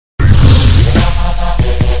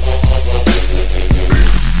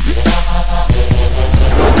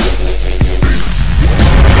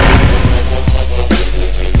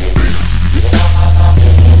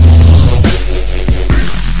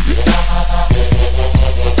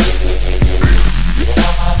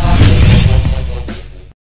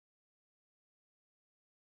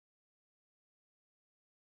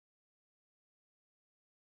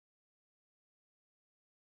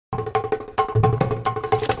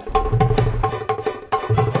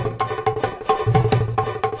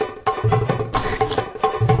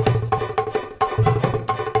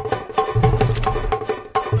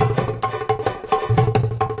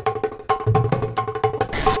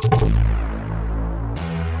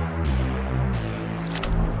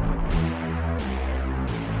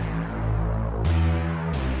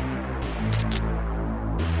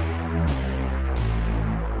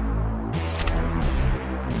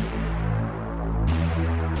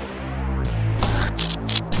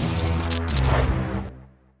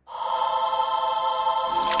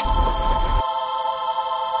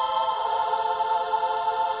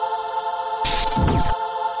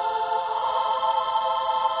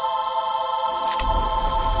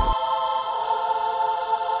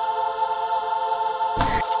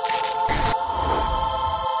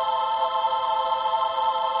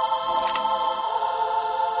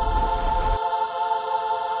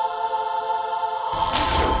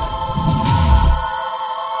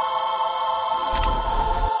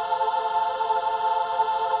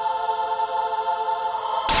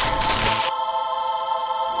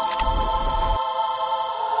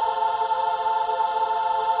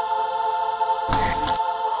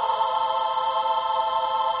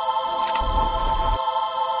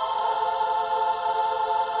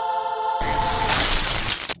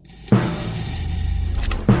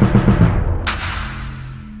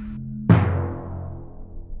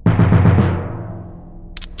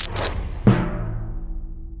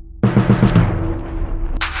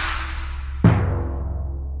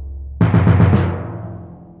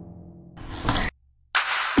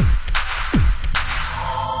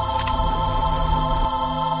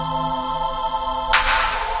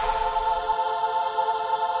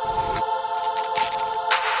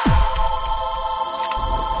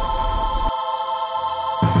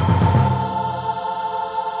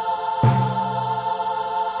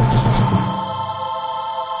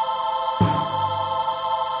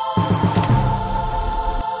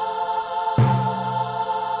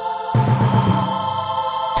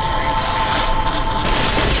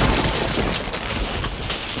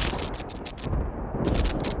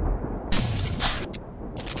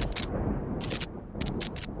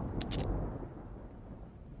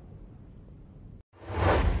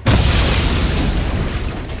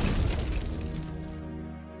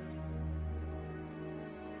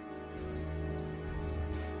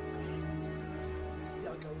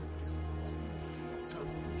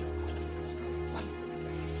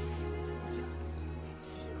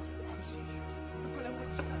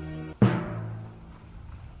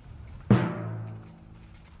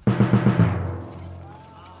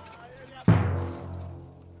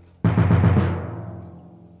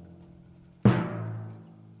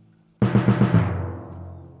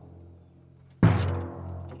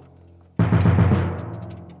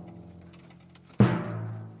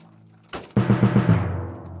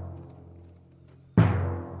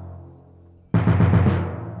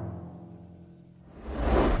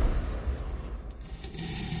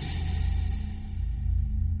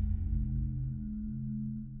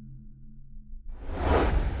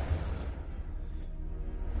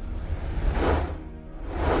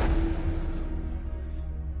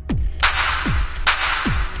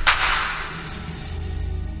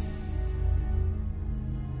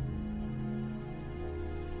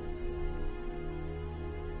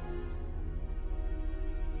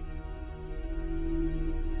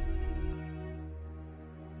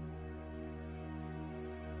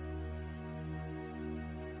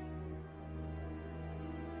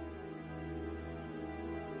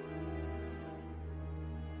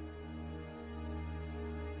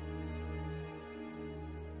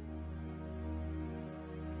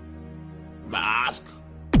Mask.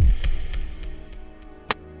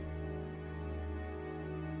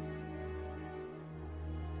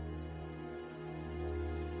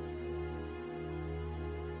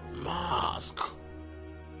 Mask.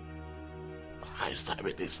 I start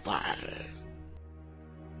with this time.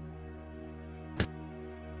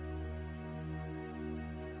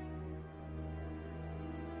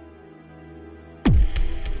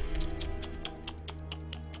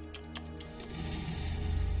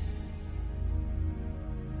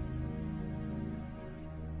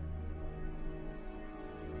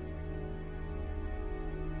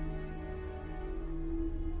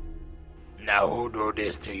 Now who do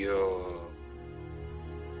this to you?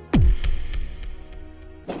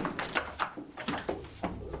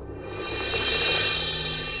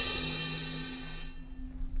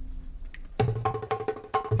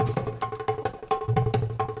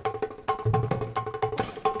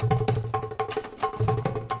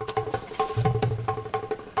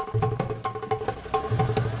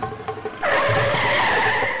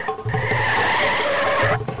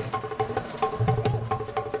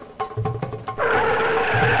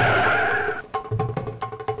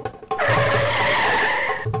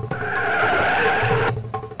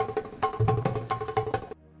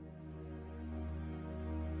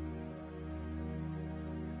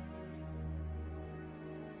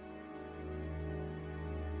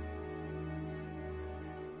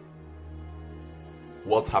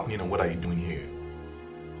 What's happening and what are you doing here?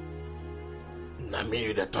 Not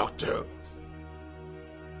me to talk to.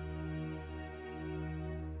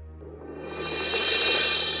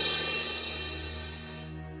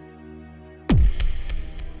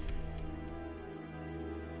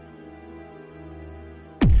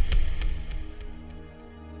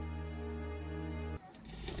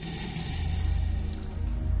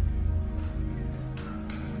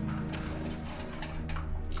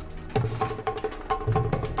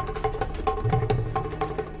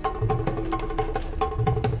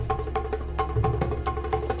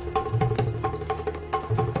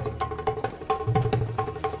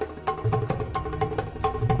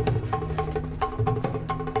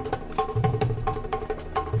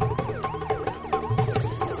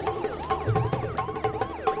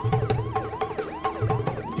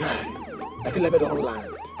 Let me don't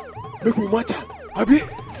land. Make me watch out. Abi?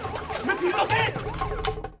 Make me look it.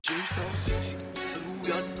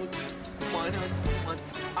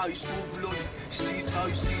 I so bloody. See it how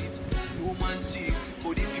you see it. No man see it.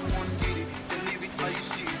 But if you want get it, then leave it how you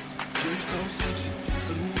see it. Jamestown City,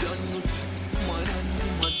 rude and nutty. Man and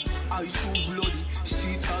woman. I so bloody.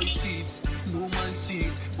 See it how you see it. No man see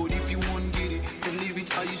it. But if you want get it, then leave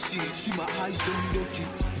it how you see it. See my eyes don't dirty.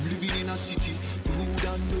 I'm living in a city, rude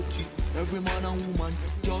and nutty. Every man and woman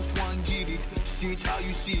just want get it. See it how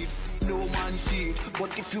you see it. No man see it.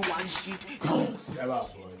 But if you want shit, come.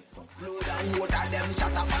 Blood and water them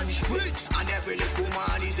shut up on the streets. And every little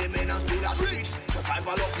man is a menace to the streets.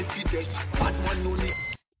 Survival of the fittest. Bad man no need.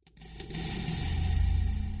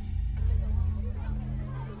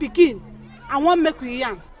 Pikin, I want make we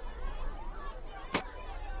young.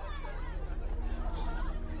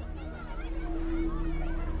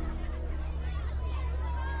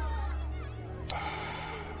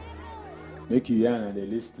 Make you yarn and they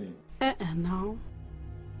listen. Now.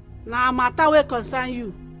 Now matter will concern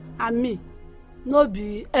you and me. No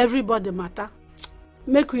be everybody matter.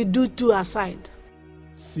 Make we do two aside.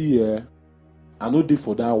 See, I know dey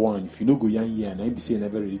for that one. If you no go yarn here, and I be say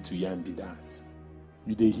never ready to yarn be that.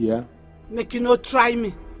 You dey hear? Make you no try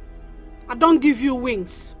me. I don't give you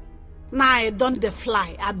wings. Now I don't dey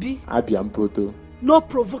fly, Abi. Abi and Proto. No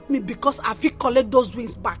provoke me because I fit collect those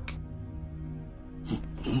wings back.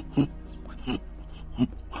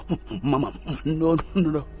 Mama, no,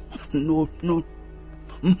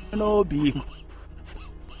 be.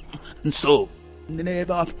 So,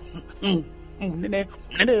 never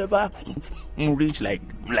reach like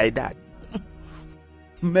that.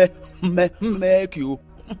 Make you,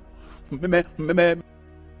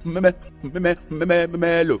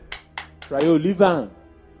 melo. Try leave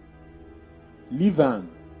am.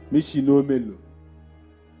 Make she no melo.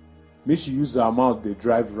 Make she use her mouth they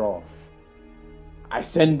drive rough. I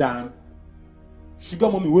send down. Sugar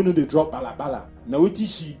mommy wey no dey drop balabala. Na wetin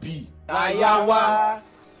she be? Nayawa,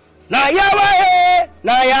 hey,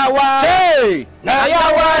 Nayawa, hey,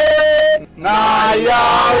 Nayawa, hey,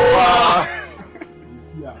 Nayawa.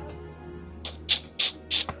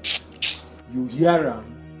 You hear am?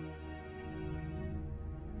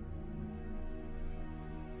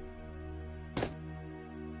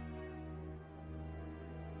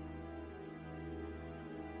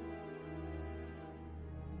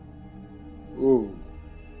 Oh.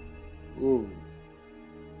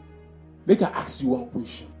 Make I ask you one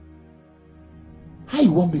question. How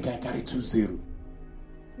you want make I carry 2-0?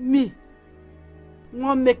 Me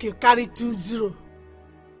wan make you carry 2-0.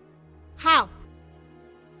 How?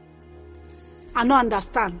 I no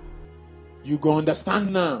understand. You go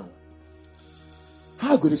understand now.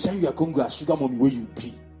 How go dey shine your Congo as sugar mommy where you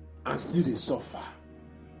be and still dey suffer?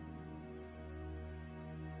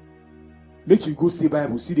 Make you go see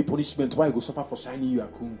Bible, see the punishment why you go suffer for shining your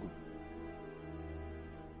Congo.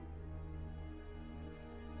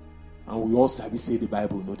 And we all sabi say the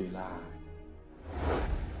Bible no dey lie.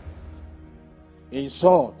 In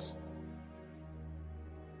short,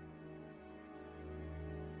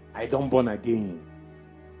 I don't born again.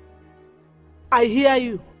 I hear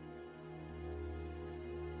you.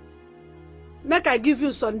 Make I give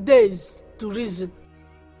you some days to reason.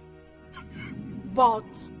 But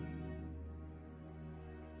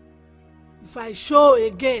if I show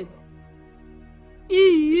again,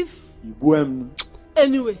 if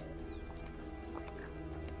anyway.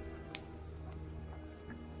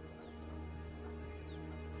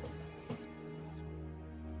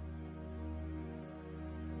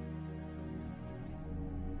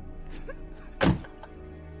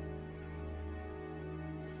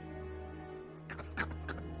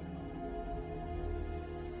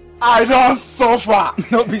 I don't suffer.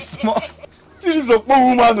 No be small. This is a poor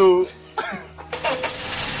woman, oh.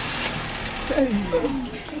 Hey.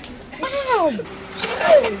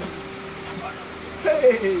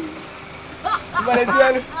 Hey. Hey.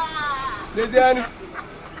 Desiano.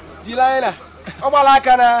 Gilaina.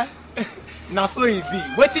 Obalakana. Now so it be.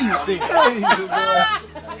 What do you think?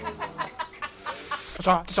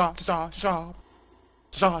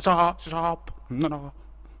 Sharp. No.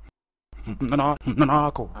 I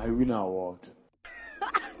win an award.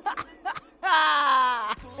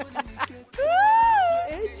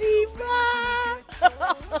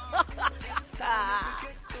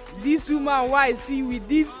 This woman who I see with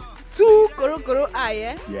these 2 koro eye,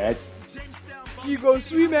 eh? Yes. She go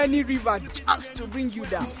swim any river just to bring you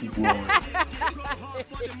down.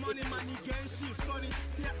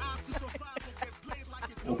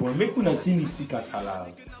 Oh boy, make una see me sick as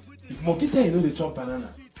halal. If monkey say you know the chop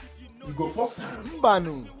banana, you go for Sam.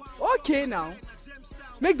 Banu. Okay now.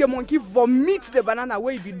 Make the monkey vomit the banana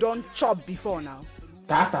where you be done chop before now.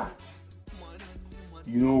 Tata.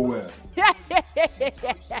 You know where.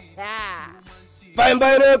 Fine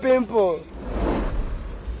by the pimples.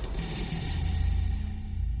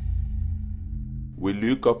 Will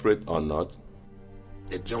you cooperate or not?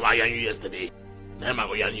 The thing I yarn you yesterday, now I'm going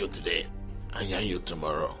to yarn you today, and yarn you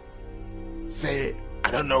tomorrow. Say, I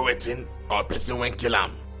don't know waiting, or person won't kill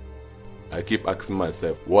him. I keep asking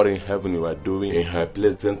myself, what in heaven you are doing in her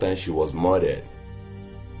place the time she was murdered?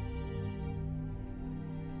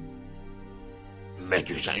 Make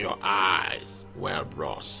you shine your eyes, well,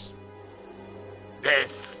 bros.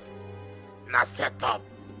 This, not set up.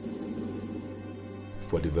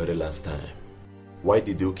 For the very last time, why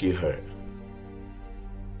did you kill her?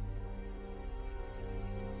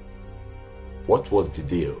 What was the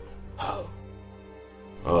deal? How?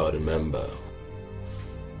 Oh, remember.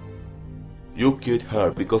 You killed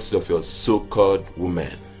her because of your so-called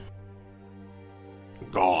woman.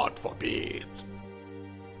 God forbid.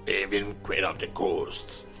 Even Queen of the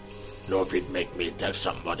Coast. No fit make me take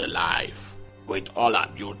somebody life with all her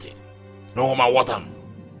beauty. No woman what am.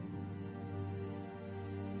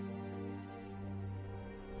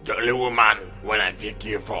 The only woman when I feel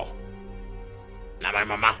care for. Now my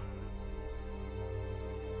mama.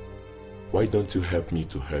 Why don't you help me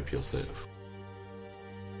to help yourself?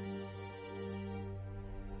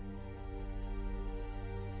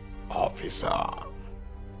 Officer,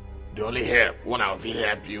 the only help when I will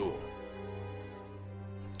help you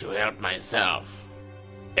to help myself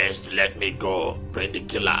is to let me go bring the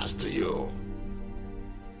killers to you.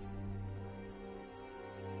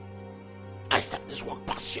 I start this work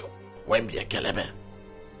past you. When be a kelebe?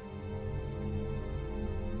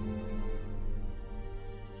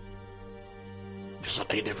 This is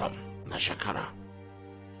a from Nashakara.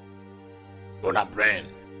 Una brain.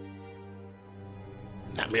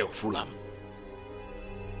 Na me Fulham.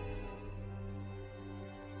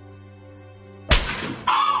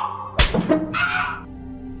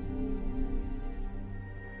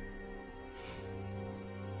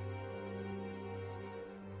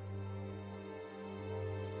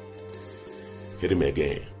 Hit him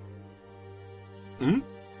again.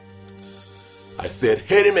 I said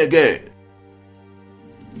hit him again.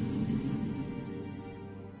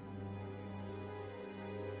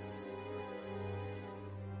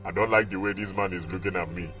 I don't like the way this man is looking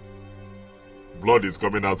at me. Blood is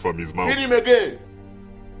coming out from his mouth. Hit him again.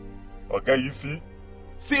 Okay, you see?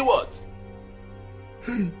 See what?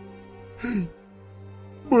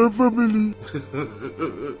 My family.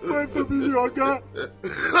 My family, okay?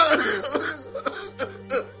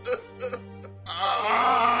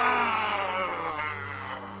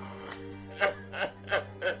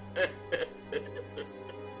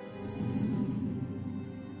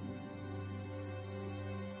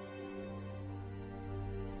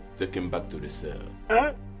 Take him back to the cell.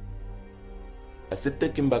 Huh? I said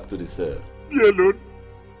take him back to the cell. Me alone.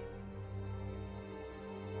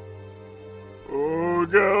 Oh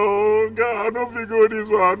God, I don't think go this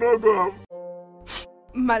one, no go.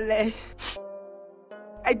 Male,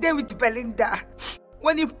 I did with Belinda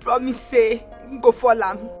when he promised say go for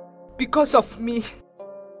lamb because of me.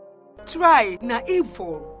 Try na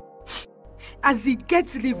evil as he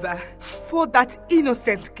gets liver for that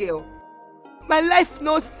innocent girl. My life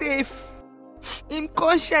no safe. Him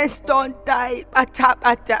conscience don't die. Ata.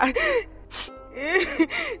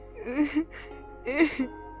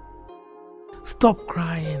 Stop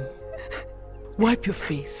crying. Wipe your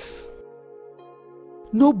face.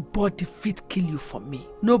 Nobody fit kill you for me.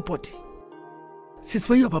 Nobody. Since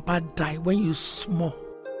when your papa die, when you small,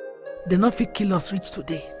 they not fit kill us reach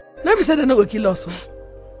today. Let me say they not go kill us. So.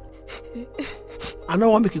 I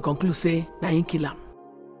don't want to make you conclude say na him kill him.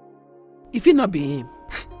 If it not be him,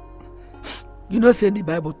 you know say the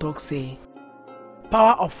Bible talk say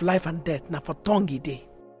power of life and death na for tongue e dey.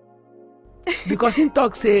 Because him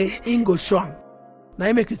talk say him go show am. Now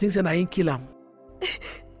he make you think say na him kill him.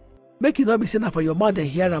 Make you not be saying that for your mouth and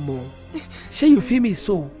hear am o. Shey you feel me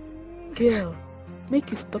so? Girl,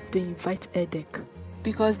 make you stop the invite headache.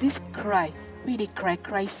 Because this cry, we dey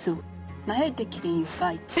cry so. Na headache dey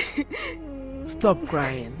invite. Stop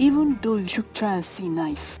crying. Even though you should try and see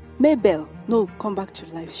knife. Mabel, no, come back to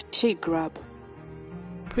life. She grab.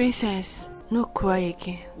 Princess, no cry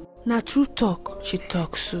again. Na true talk, she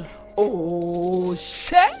talks so. Oh,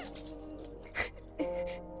 shit!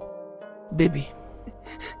 Baby.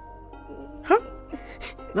 Huh?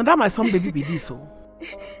 Now that my son baby be this so.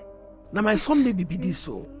 Now my son baby be this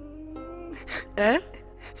so. Eh?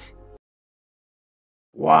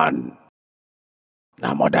 One.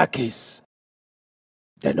 Now murder case.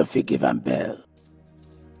 Then no fit give am bail.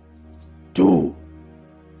 2.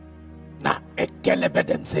 Now Ekelebe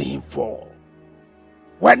them say him fall.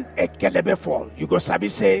 When Ekelebe fall, you go sabi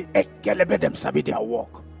say Ekelebe them sabi their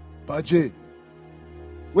work. Baje,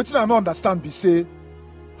 wetin I no understand be say,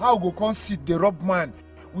 how go come sit dey rob man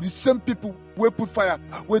with the same people wey put fire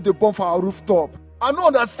wey dey burn for our rooftop? I no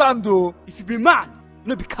understand though. If you be man,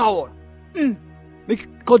 no be coward. Make you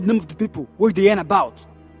call the name of the people wey dey yarn about.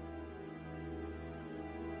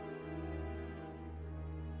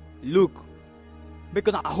 Look, make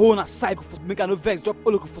a hole on side for make a no vex drop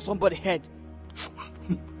all for somebody head.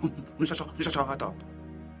 Shut up.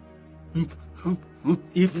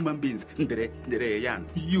 If human beings, you go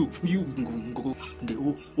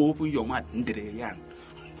open your mouth,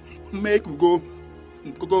 make you go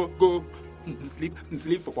sleep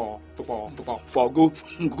for go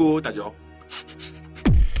to your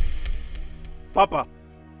Papa.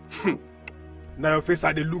 Now your face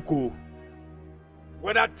at the look.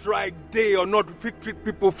 Whether try day or not, fit treat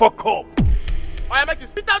people fuck up. I make you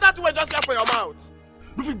spit out that way just here for your mouth.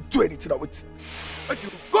 You fit do anything with it. Make you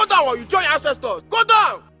go down or you join your ancestors. Go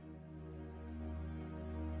down.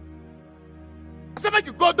 I said make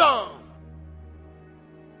you go down.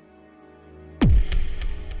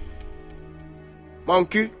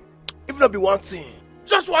 Monkey, if not be one thing,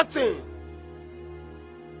 just one thing.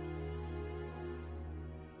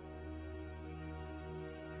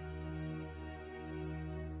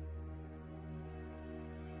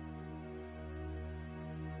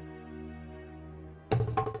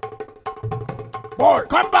 Boy,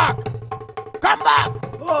 come back! Come back!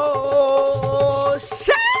 Oh,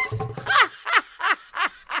 shit!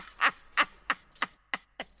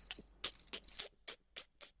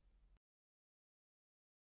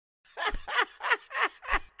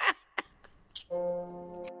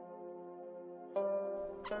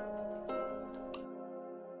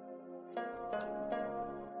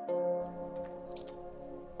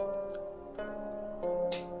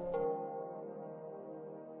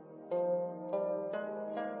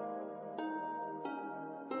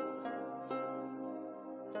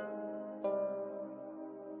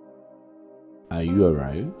 Are you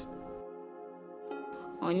alright?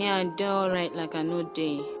 Only I dey alright like I no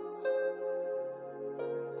dey.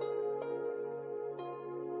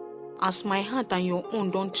 As my heart and your own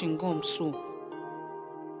don't chingom so.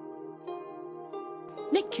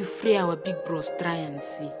 Make you free our big bros try and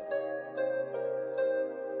see.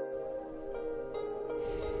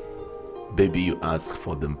 Baby, you ask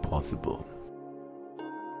for the impossible.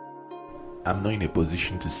 I'm not in a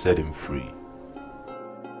position to set him free.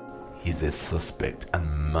 He's a suspect and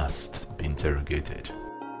must be interrogated.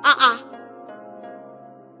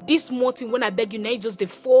 This morning when I beg you now, just they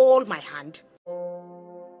fall my hand.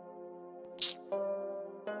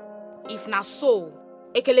 If na so,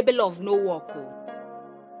 ekelebe love no work.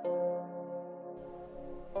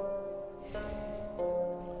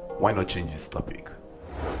 Why not change this topic?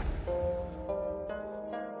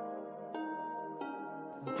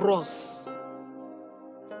 Bros.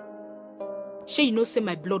 Shey you know say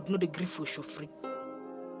my blood no the grief for show free.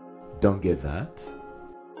 Don't get that?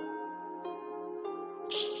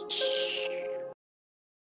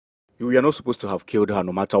 We are not supposed to have killed her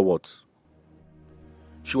no matter what.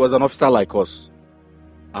 She was an officer like us.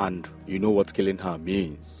 And you know what killing her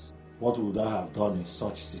means. What would I have done in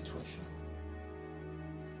such situation?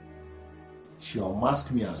 She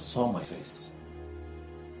unmasked me and saw my face.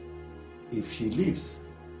 If she leaves,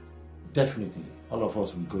 definitely all of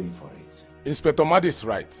us will go in for it. Inspector Madi is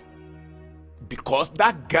right. Because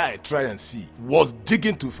that guy, try and see, was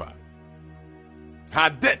digging too far. Her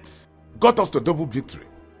death got us to double victory.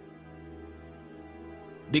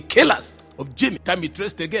 The killers of Jimmy can be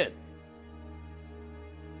traced again.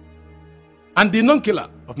 And the non-killer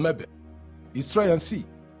of Mebe is try and see.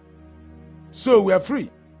 So we are free.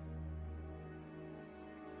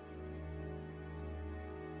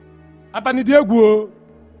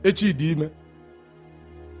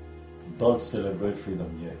 Don't celebrate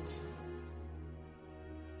freedom yet.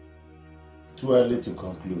 Too early to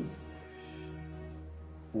conclude.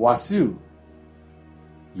 Wasiu,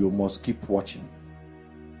 you must keep watching.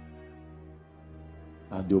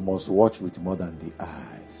 And you must watch with more than the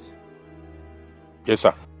eyes. Yes,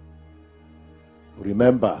 sir.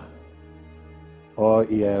 Remember, all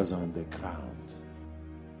ears on the ground.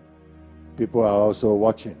 People are also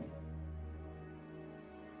watching.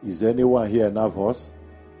 Is anyone here nervous?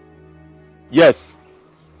 Yes,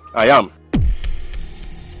 I am.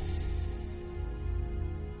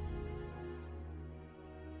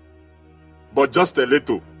 But just a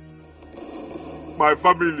little. My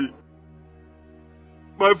family.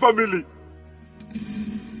 My family.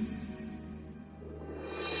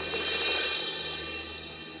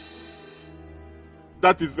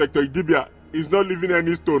 That Inspector Idibia is not leaving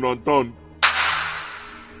any stone unturned.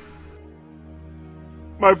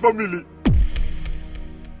 My family.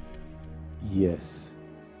 Yes,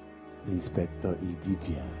 Inspector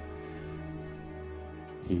Idibia.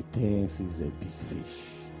 He thinks he's a big fish.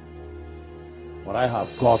 But I have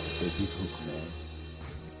got a big hook, man.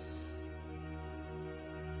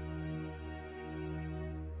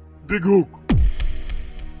 Big hook.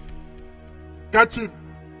 Catch him.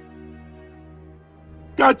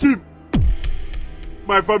 Catch him.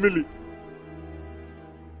 My family.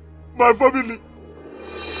 My family.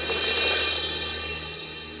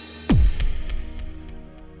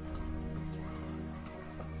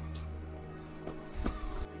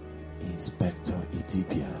 Inspector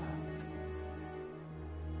Idibia.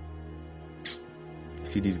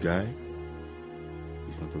 See this guy?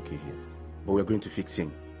 He's not okay here. But we're going to fix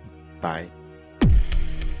him. Bye.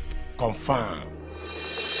 Confirm.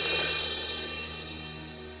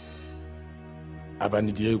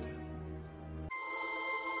 Abani Diego.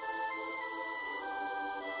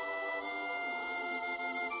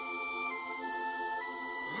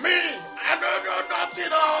 Me, I don't know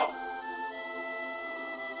nothing, oh.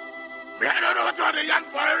 Me, I don't know what you're the young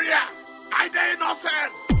for area. I dey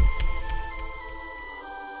innocent.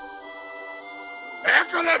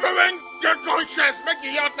 Ekelebe, get conscious, make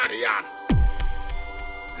it out na the yarn.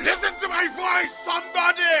 Listen to my voice,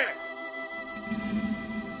 somebody.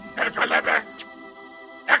 Ekelebe,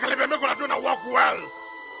 make gonna do na work well.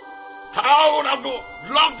 How would I go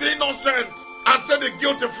lock the innocent and set the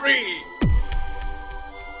guilty free?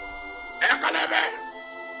 Ekelebe,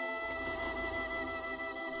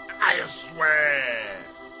 I swear,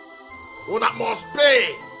 una must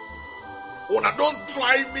pay. Una don't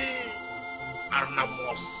try me. And I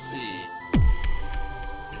must see.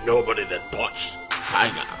 Nobody that touch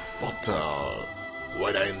Tiger for tell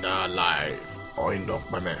whether in their life or in the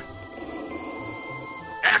money.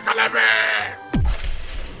 Ekelebe!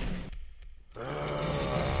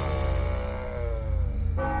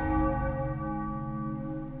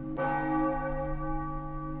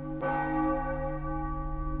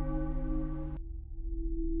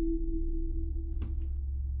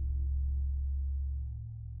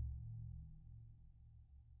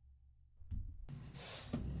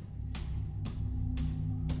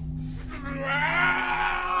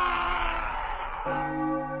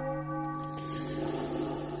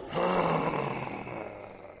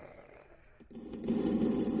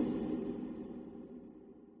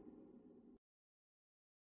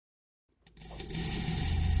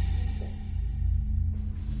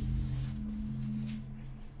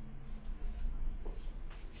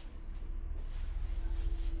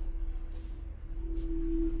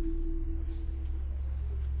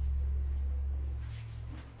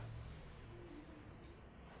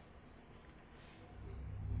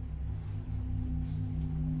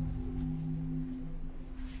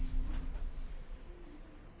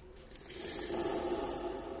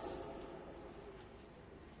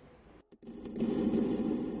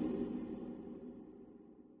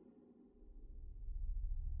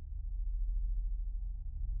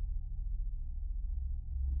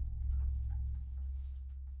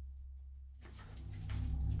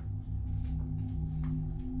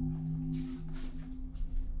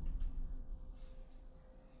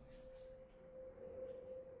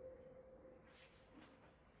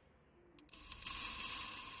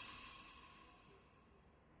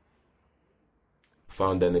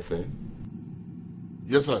 Found anything?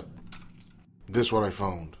 Yes, sir. This is what I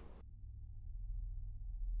found.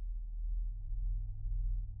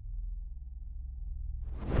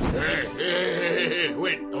 Hey,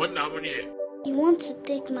 wait, what happened here? You want to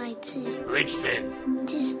take my thing? Which thing?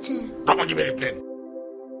 This thing. Come on, give me the thing.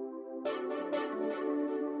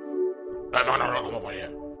 No, come over here.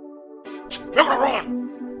 You're gonna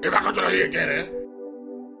run! If I catch you here again, eh?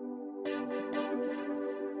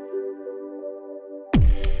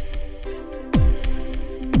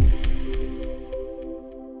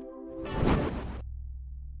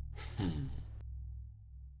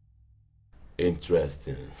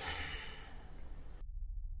 Interesting.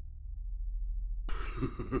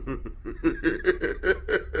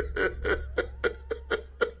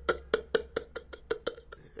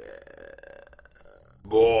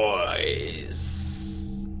 Boys.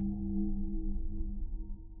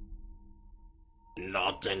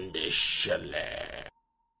 Not in the chalet.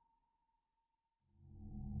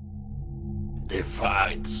 The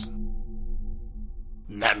fight.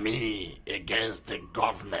 Nami against the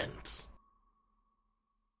government.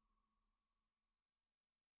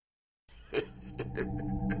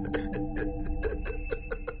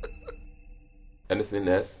 Anything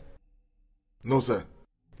else? No, sir.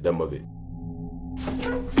 Then move it.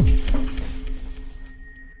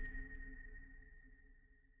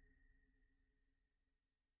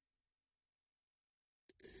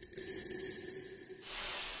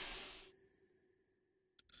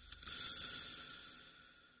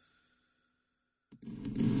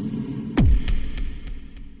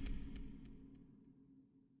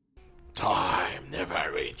 Time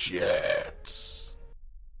never reached yet.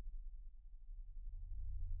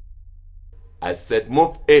 I said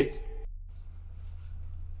move it.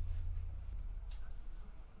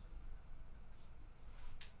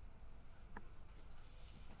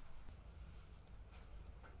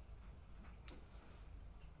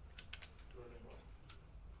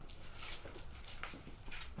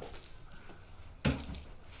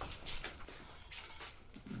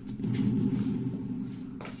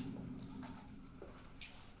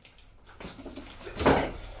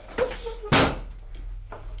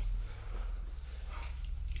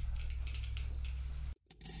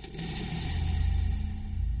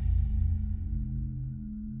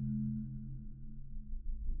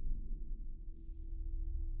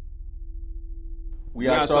 We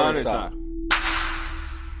are sorry, sir.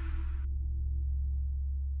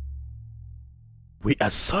 We are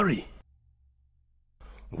sorry.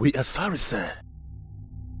 We are sorry, sir.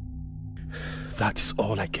 That is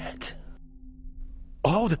all I get.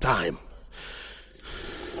 All the time.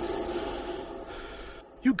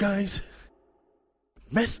 You guys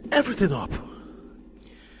mess everything up.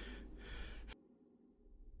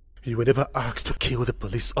 You were never asked to kill the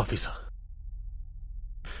police officer.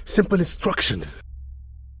 Simple instruction.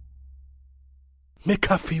 Make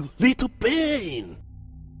her feel little pain.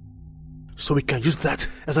 So we can use that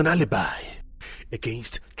as an alibi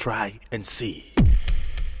against try and see.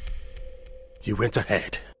 You went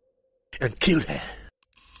ahead and killed her.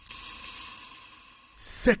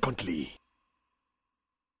 Secondly,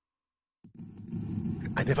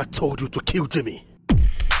 I never told you to kill Jimmy.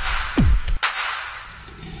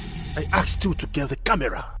 I asked you to get the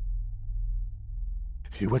camera.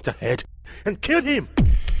 You went ahead and killed him.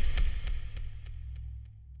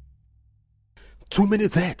 Too many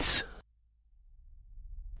deaths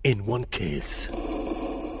in one case.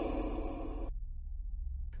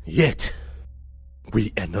 Yet,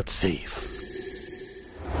 we are not safe.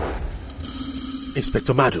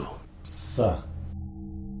 Inspector Madu. Sir.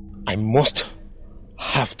 I must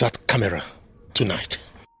have that camera tonight.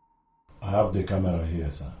 I have the camera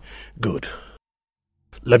here, sir. Good.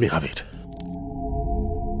 Let me have it.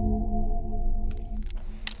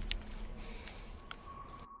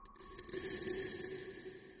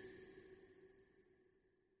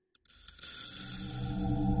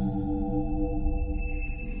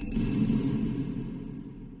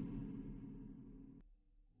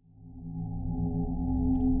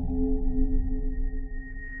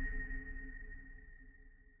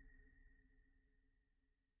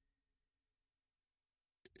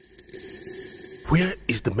 Where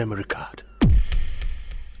is the memory card?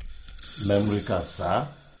 Memory card, sir?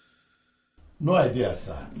 No idea,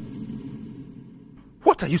 sir.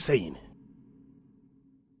 What are you saying?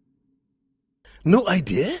 No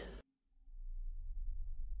idea?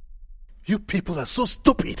 You people are so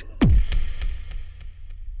stupid.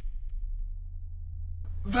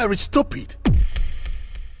 Very stupid.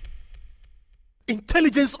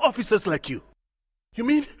 Intelligence officers like you. You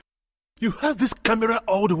mean you have this camera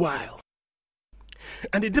all the while?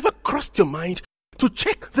 And it never crossed your mind to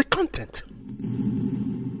check the content.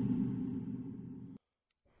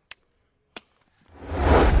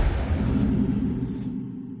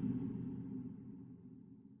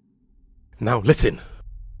 Now listen.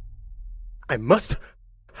 I must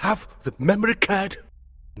have the memory card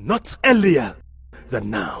not earlier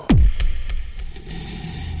than now.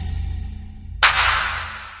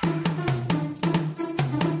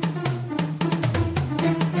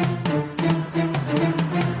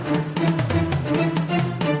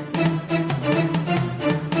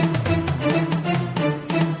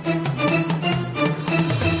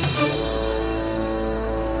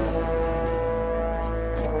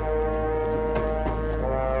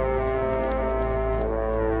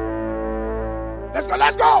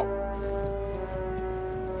 Let's go!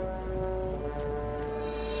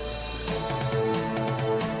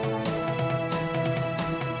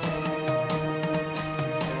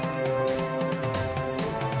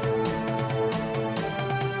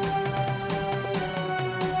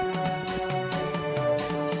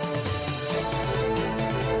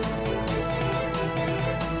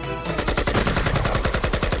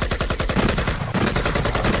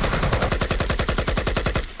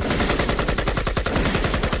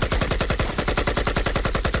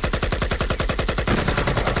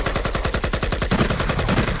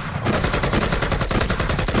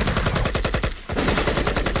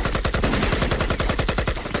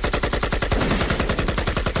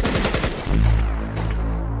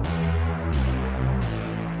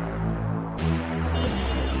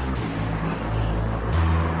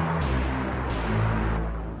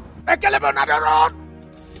 Ekelebe on the road.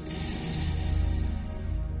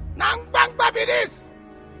 Nang bang baby this.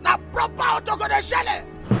 Na proper otoko de shele.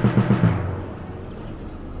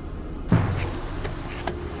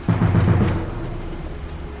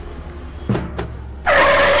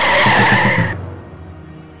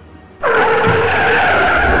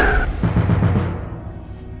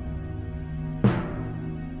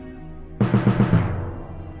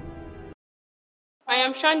 I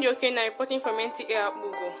am Shandioke reporting from NTA at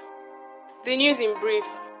Mugo. The news in brief.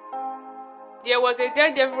 There was a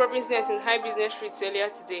daredevil robbery incident in High Business Street earlier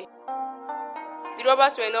today. The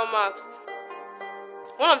robbers were not masked.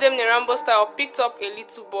 One of them in a Rambo style picked up a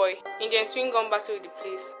little boy in the ensuing gun battle with the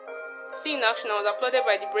police. Still in action, I was applauded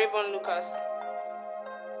by the brave onlookers.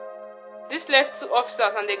 This left 2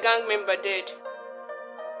 officers and a gang member dead.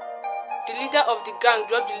 The leader of the gang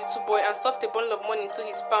dropped the little boy and stuffed a bundle of money into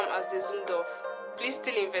his palm as they zoomed off. Police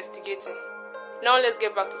still investigating. Now let's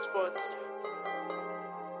get back to sports.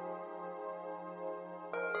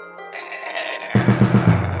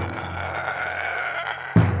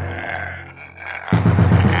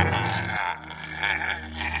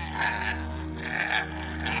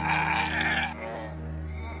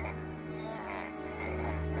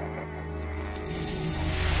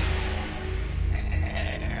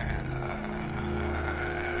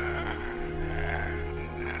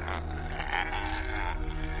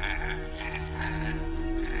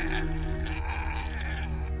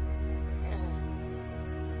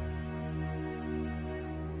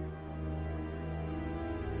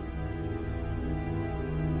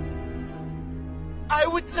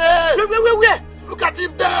 Eyewitness! Where? Look at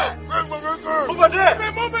him there! Over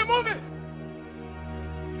there! Move it!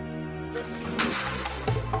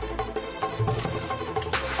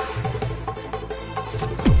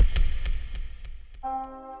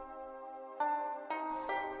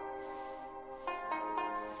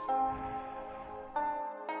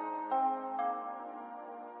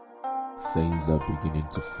 Things are beginning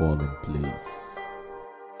to fall in place.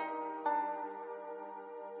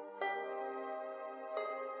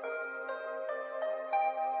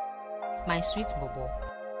 My sweet Bobo,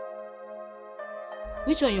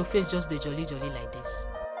 which on your face just the jolly like this?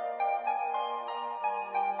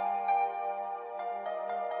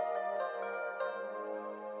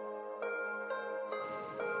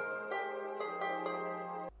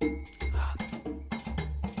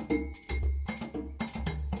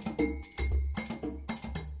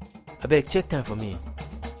 Abeg, check time for me.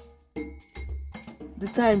 The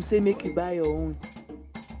time say make you buy your own.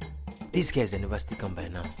 These guys never still come by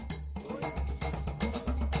now.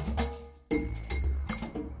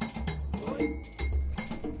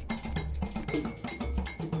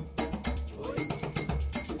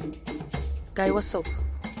 Guy, what's up?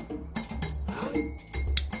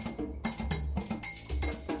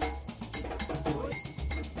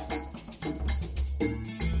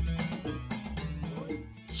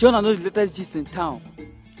 Sean, I know the latest gist in town.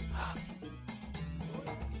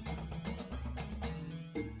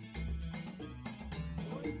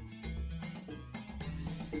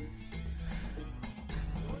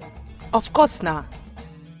 Of course now.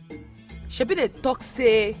 Shebi dey talk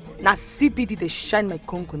say na CBD dey shine my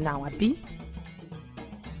Congo now, abi?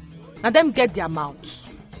 Na them get their mouths.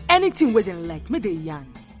 Anything wey dem like, make they yarn.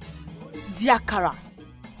 Their cara,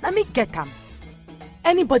 na me get am.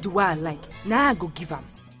 Anybody wey I like, na I go give am.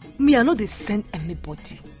 Me, I no dey send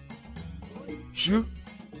anybody. You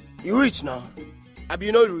rich now. Abi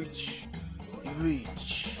you no rich? You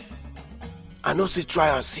rich. I know say try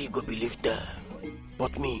and see go believe them.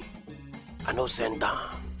 But me, I no send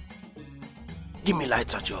down. Give me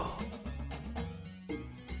lighter, Joe.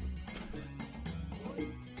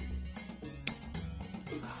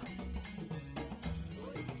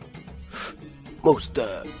 Most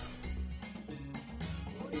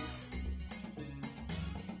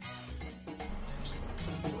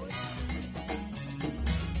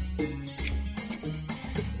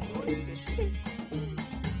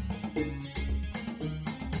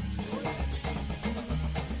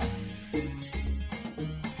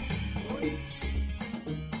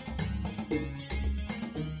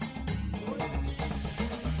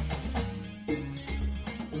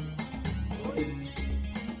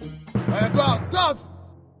Guards!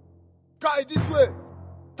 Sky, this way!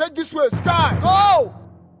 Take this way, Sky! Go!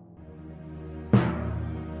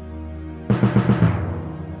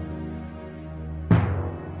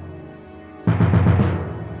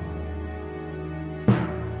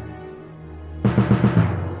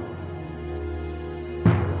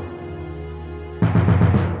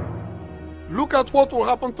 Look at what will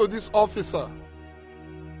happen to this officer.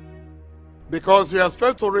 Because he has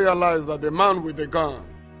failed to realize that the man with the gun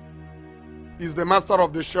is the master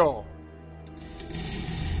of the show.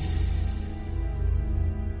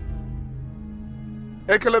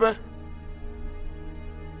 Ekelebe,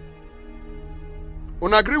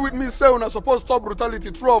 una agree with me say una suppose stop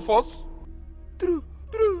brutality, true or false? True.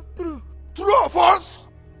 True or false?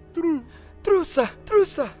 True, sir.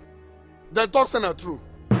 Then talk say na true.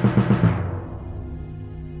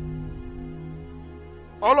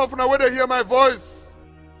 All of una wey dey hear my voice,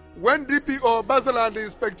 when DP or Basil and the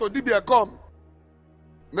Inspector Dibia come,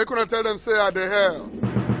 make una tell them say I dey hell.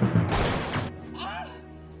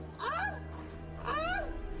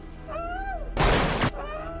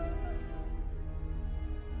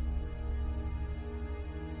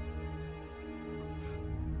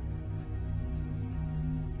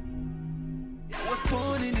 Was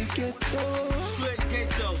born in the ghetto, straight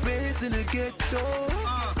ghetto, raised in the ghetto.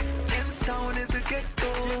 Jamestown is a ghetto.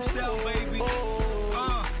 Jamestown, baby.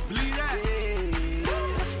 Believe that.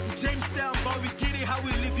 Yeah. Jamestown, boy, we get it. How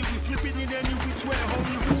we live it, we flip it in any which way,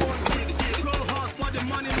 homie. Who want to get it? Go hard for the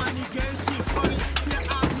money, get shit funny. Tear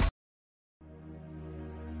out.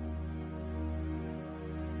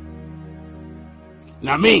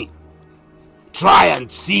 Now me, try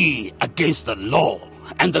and see against the law,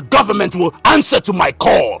 and the government will answer to my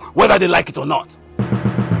call, whether they like it or not.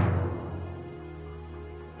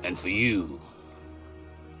 And for you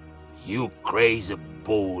crazy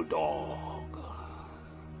bulldog,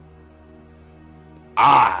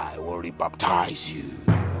 I will rebaptize you.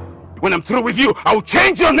 When I'm through with you, I will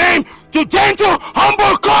change your name to Gentle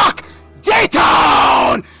Humble Cock.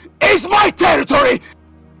 J-Town is my territory.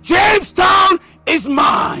 Jamestown is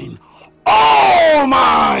mine. All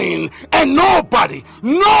mine. And nobody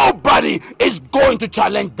is going to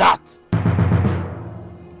challenge that.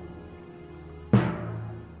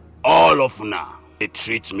 All of una, they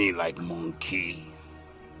treat me like monkey.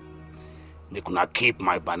 They could not keep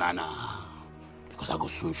my banana because I go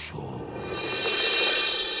so sure.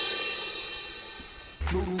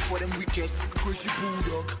 No room for them wicked, crazy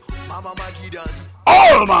bulldog, Mama Armageddon.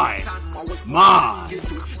 All mine. Mine.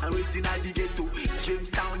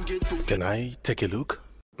 Can I take a look?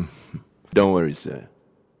 Don't worry, sir.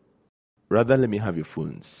 Rather, let me have your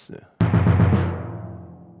phones, sir.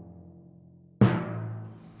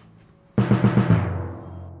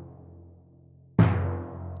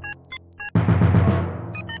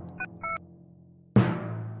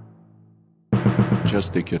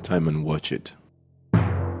 Just take your time and watch it.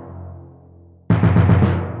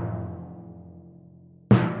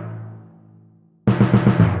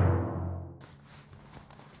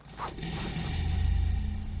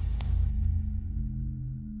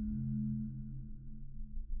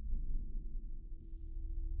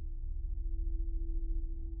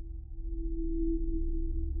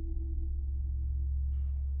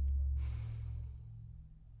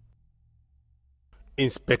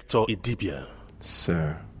 Inspector Idibia.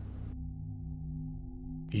 Sir.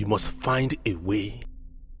 You must find a way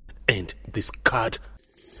and discard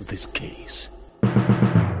this case.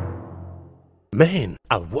 Men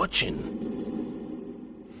are watching.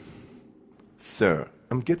 Sir,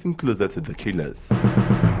 I'm getting closer to the killers.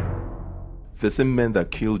 The same men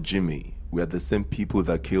that killed Jimmy were the same people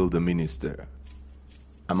that killed the minister.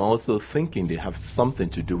 I'm also thinking they have something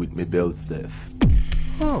to do with Mabel's death.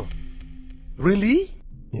 Oh, really?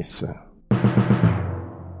 Yes, sir.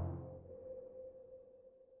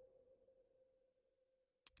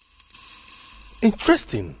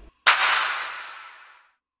 Interesting.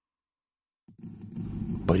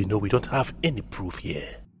 But you know, we don't have any proof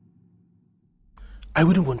here. I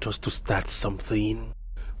wouldn't want us to start something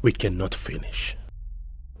we cannot finish.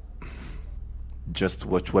 Just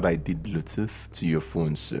watch what I did Bluetooth to your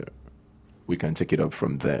phone, sir. We can take it up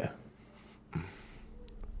from there.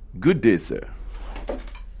 Good day, sir.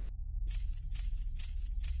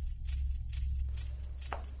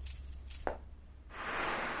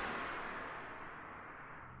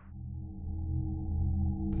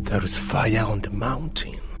 There is fire on the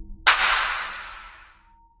mountain.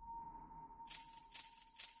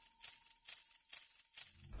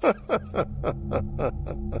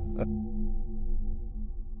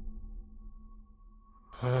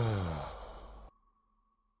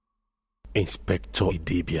 Inspector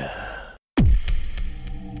Idibia.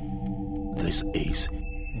 This is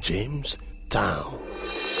Jamestown.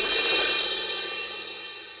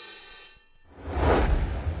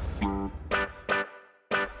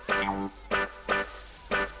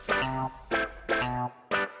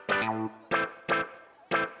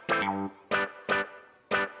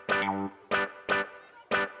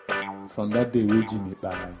 From that day we Jimmy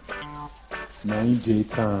died, now in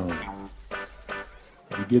J-Town,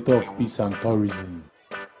 the ghetto of peace and tourism,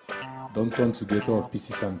 don't turn to ghetto of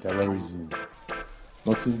pieces and terrorism.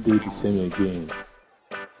 Nothing dey the same again.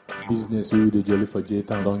 Business we the jolly for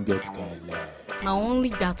J-Town don't get scared. Now only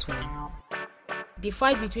that one. The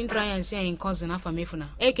fight between Try and See and cousin Afamefuna,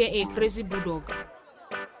 aka Crazy Bulldog.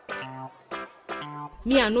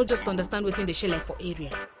 Me, I no just understand what's in the shell for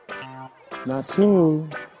area. Now so,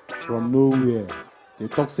 from nowhere, they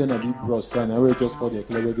talk saying a big bros right now just for the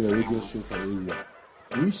clever radio show for area.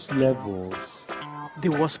 Which levels? The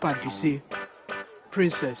worst part be say,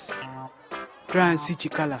 Princess, Try and See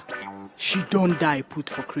Chikala, she don't die put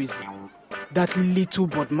for crazy. That little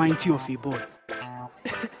but mighty of a boy.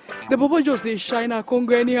 The bobo just they shine a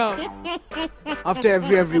Congo anyhow. After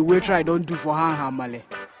every way try don't do for her male.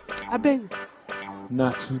 I beg.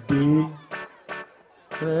 Not today.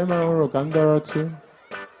 I'm a rock and too.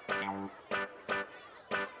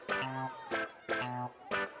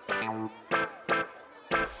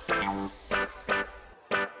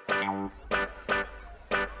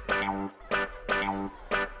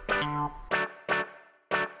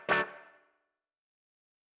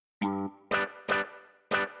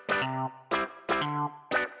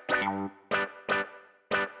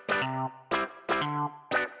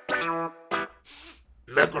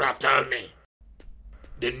 Mekura tell me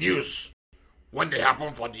the news when they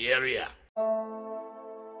happen for the area.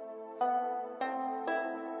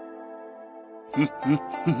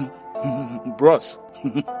 Bros,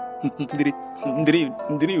 the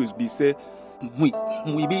news be say we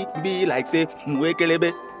be like say we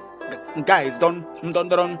kelebe guys don't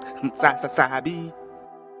sabi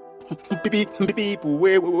people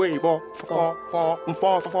way for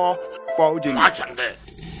Jimmy. Watch them there.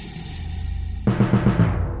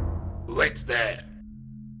 Wait there.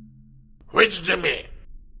 Which Jimmy?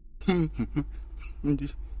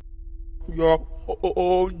 Your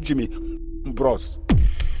old Jimmy, bros.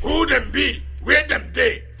 Who them be? Where them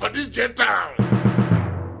day for this J-Town?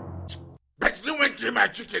 Person won't kill my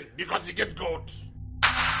chicken because he get goats.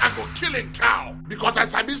 I go killing cow because I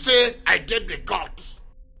sabi say I get the guts.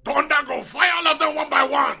 Thunder go fire all of them one by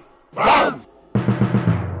one. Bam!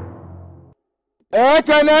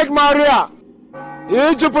 Ekenek Maria,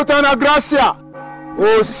 Ijupụta na Gracia,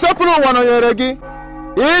 o sepụrụ ụwa nọnyere gị,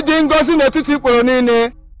 ịdị ngọzi n'etiti ikporo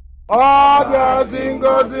niile. Ọ dị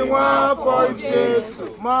ngọzi nwa afọ Jesu.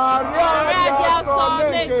 Maria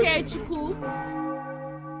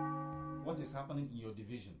What is happening in your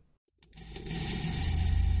division?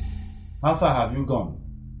 How far have you gone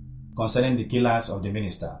concerning the killers of the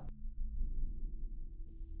minister?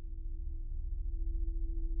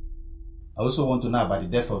 I also want to know about the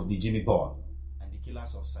death of the Jimmy boy and the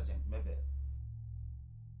killers of Sergeant Mabel.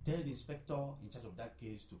 Tell the inspector in charge of that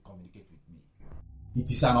case to communicate with me. It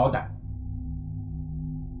is an order.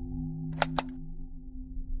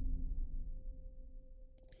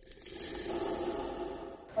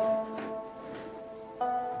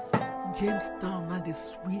 Jamestown na the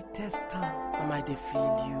sweetest town. I might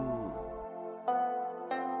feel you.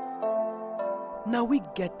 Now we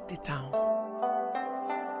get the town.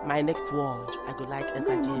 My next watch, I go like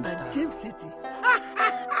enter Jamestown. James City.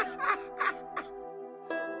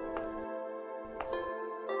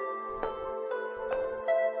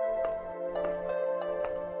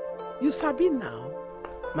 You sabi now?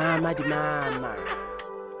 Mama the mama.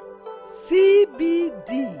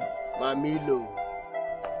 CBD. Mamilo.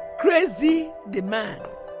 Crazy the man.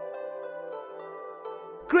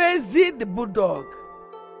 Crazy the bulldog.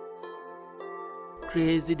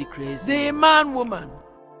 Crazy the crazy. The man woman.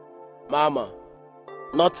 Mama,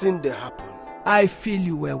 nothing dey happen. I feel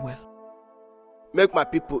you well. Make my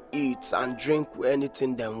people eat and drink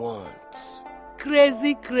anything they want.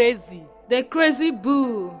 Crazy. The crazy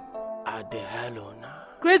boo. I the hell on her.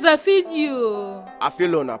 Crazy, I feed you. I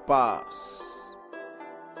feel on a pass.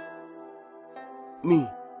 Me,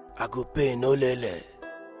 I go pay no lele.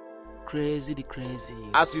 Crazy the crazy.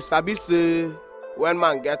 As you sabi say, when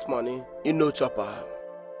man get money, he no chopper.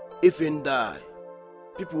 If he die,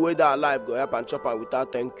 people wey dey alive go help and chop am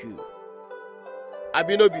without thank you. I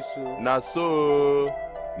be no be so.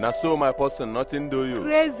 Na so my person, nothing do you.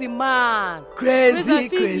 Crazy man. Crazy.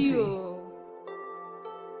 You.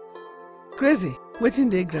 Crazy, wetin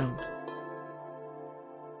dey ground?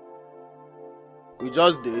 We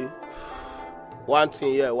just dey. One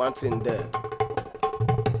thing here, one thing there.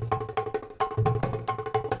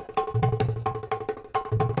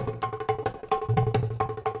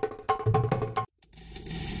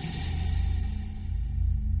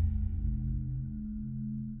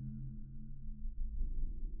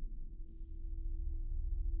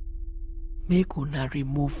 Make una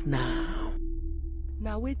remove now.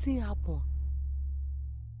 Now wetin happen?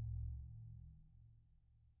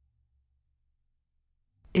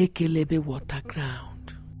 Ekelebe water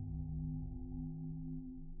ground.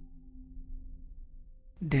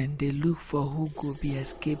 Then they look for who go be a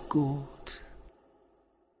scapegoat.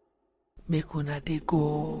 Make una dey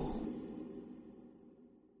go.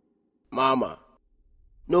 Mama,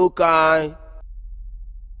 no kind.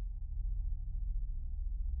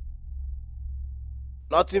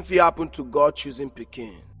 Nothing fit happen to God choosing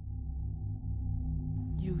pikin.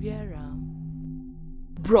 You hear am?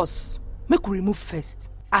 Bros, make we remove first.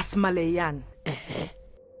 As Malayan.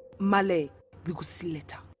 Malay, we go see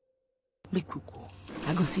later. Make we go.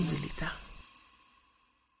 I go see you later.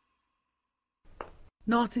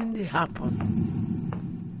 Nothing dey happen.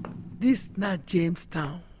 This not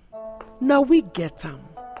Jamestown. Now we get am.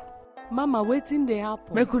 Mama, wetin dey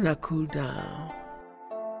happen? Make una cool down.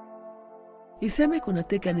 He said make una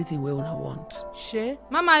take anything wey una want. She?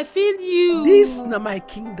 Mama, I feel you. This na my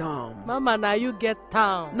kingdom. Mama, now you get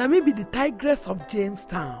town. Na me be the tigress of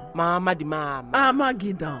Jamestown. Mama the mama.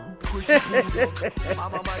 Armageddon.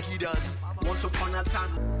 Armageddon. Once upon a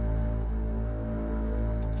time.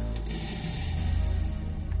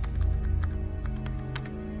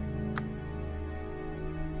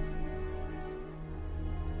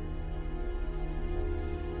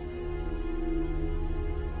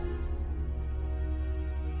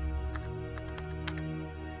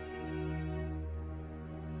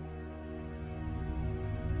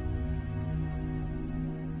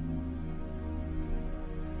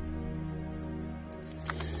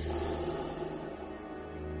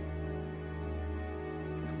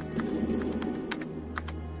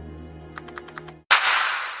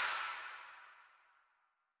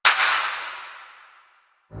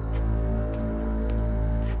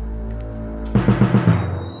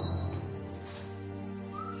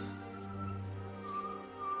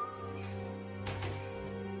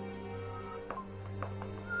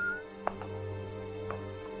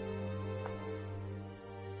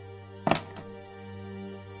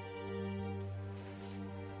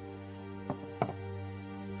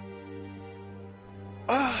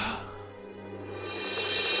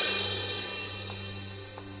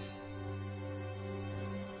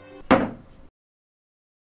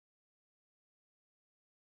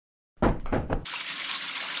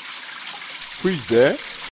 Who is there?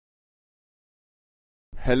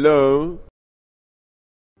 Hello?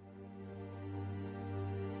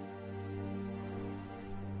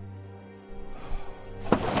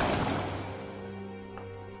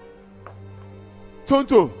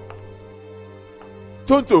 Tonto!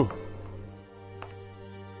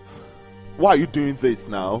 Why are you doing this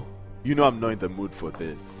now? You know I'm not in the mood for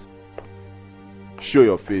this. Show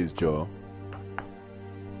your face, Joe.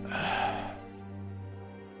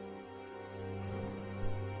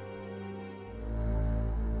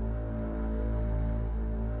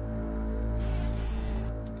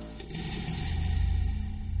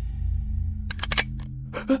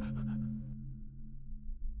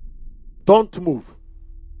 Don't move.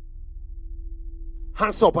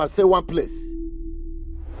 Hands up and stay one place.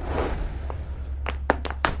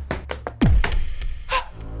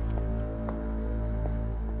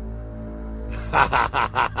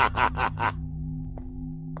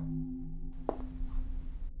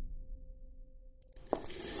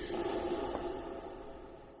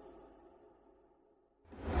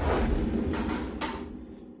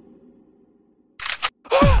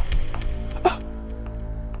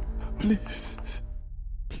 Please.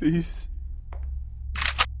 Please.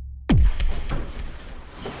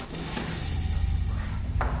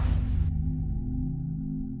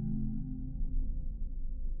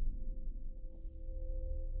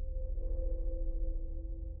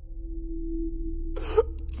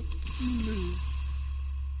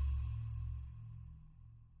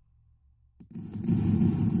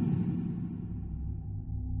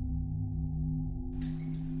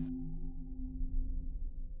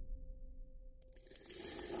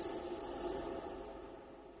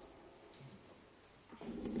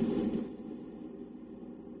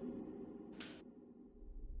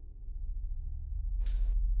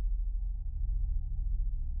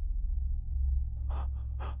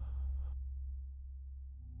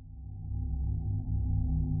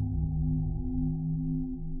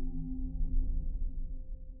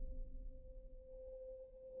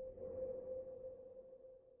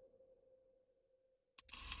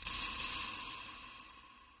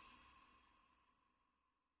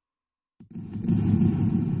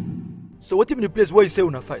 So what in the place where you say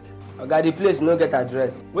una fight? Oga, the place no get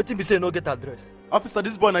address. What in be say no get address? Officer,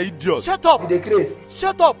 this boy an idiot. Shut up! You dey craze.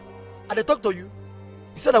 Shut up! I dey talk to you.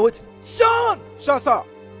 You said I wait. Sean! Shut up.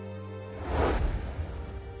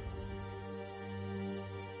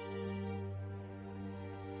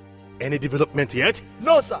 Any development yet?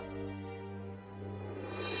 No, sir.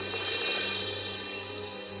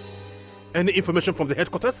 Any information from the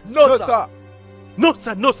headquarters? No, sir. No,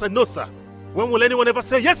 sir, no, sir, no, sir. When will anyone ever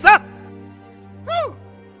say yes, sir?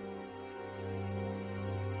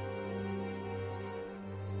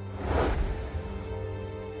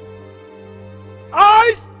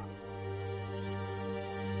 Eyes!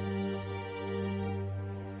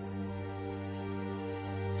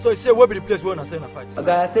 So you say where be the place where una say na fight?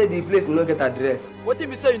 Oga, I say the place no get address. What if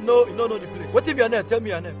you say you know the place? What if your name? Tell me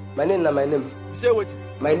your name. My name na my name. You say what?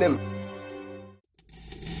 My name.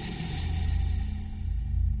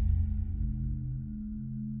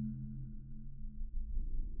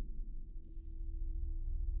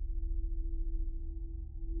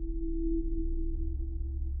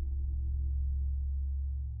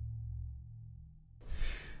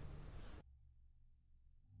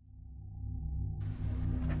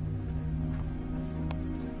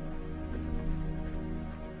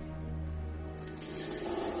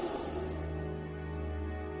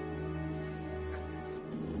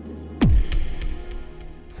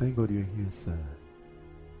 Thank God you're here, sir.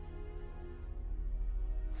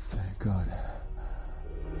 Thank God.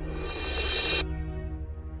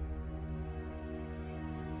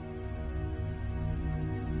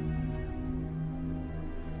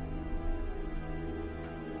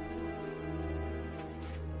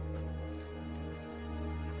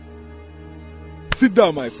 Sit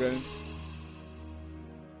down, my friend.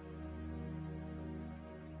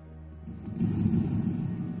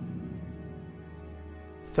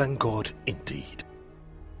 Thank God indeed.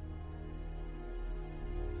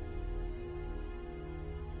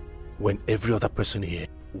 When every other person here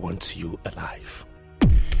wants you alive.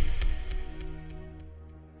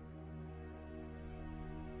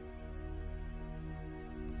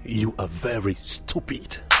 You are very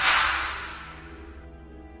stupid.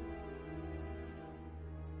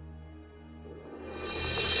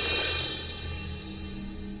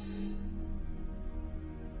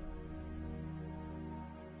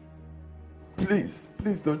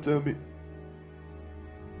 Please don't tell me.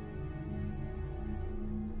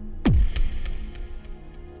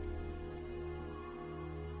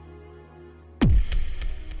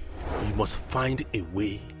 You must find a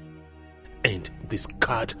way and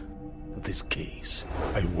discard this case.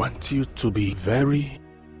 I want you to be very,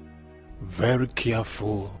 very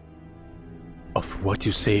careful of what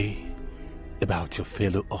you say about your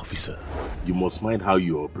fellow officer. You must mind how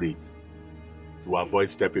you operate to avoid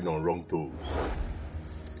stepping on wrong toes.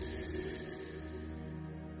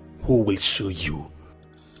 Who will show you?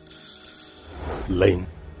 Learn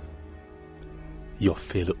your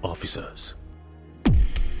fellow officers.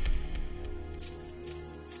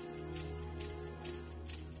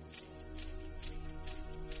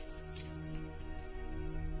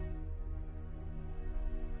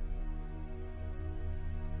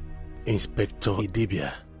 Inspector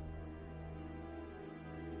Idibia.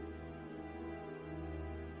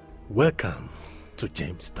 Welcome to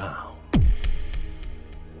Jamestown.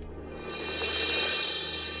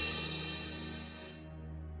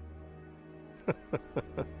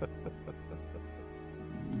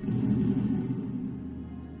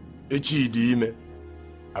 Echi dị ime,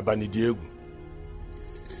 abani dị egwu.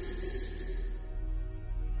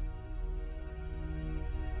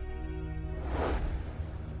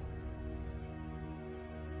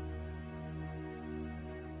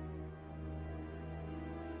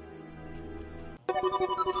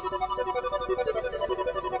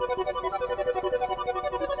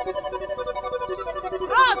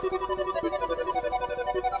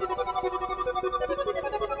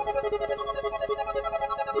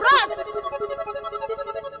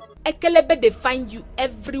 Ekelebe, they find you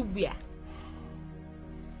everywhere.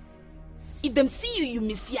 If them see you, you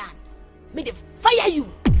miss yan. May they fire you.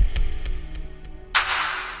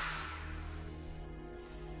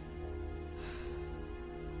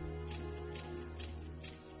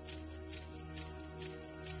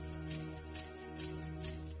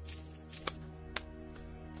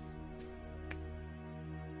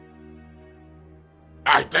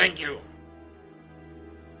 I thank you.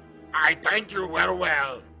 I thank you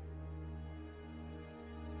well.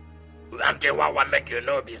 Until what make you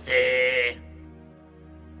know be say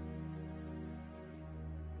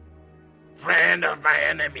friend of my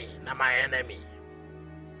enemy, not my enemy.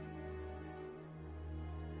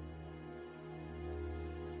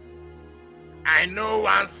 I no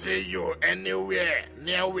one see you anywhere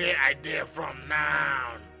near where I dare from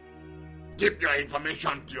now. Keep your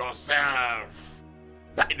information to yourself.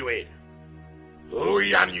 By the way, who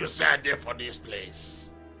and you said there for this place?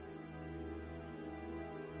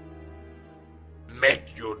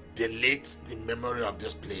 Make you delete the memory of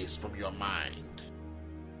this place from your mind.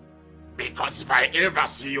 Because if I ever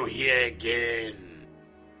see you here again,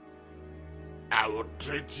 I will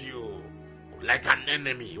treat you like an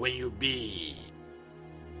enemy when you be.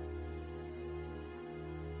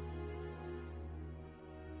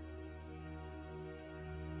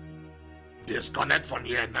 Disconnect from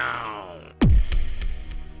here now.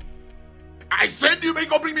 I send you, make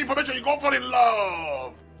go bring me information, you go fall in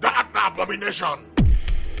love. That an abomination.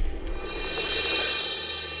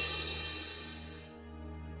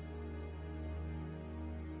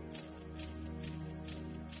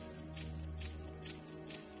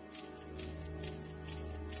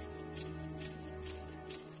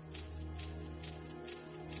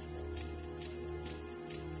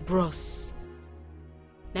 Bros,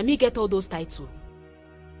 let me get all those titles.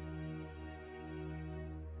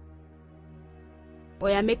 Or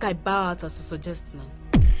I make I bow out as a suggestion.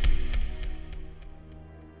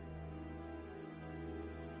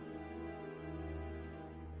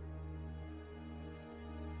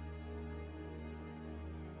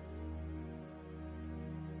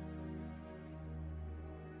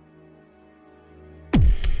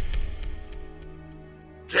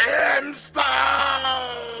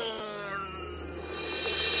 Jamestown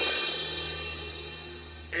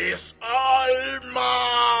is all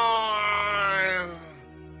mine.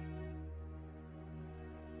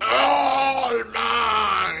 All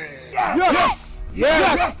mine. Yes!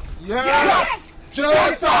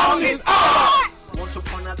 Jamestown is ours. Once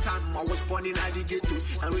upon a time, I was born in the ghetto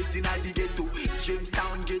and raised in the ghetto.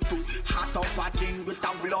 Jamestown ghetto, heart of a king with the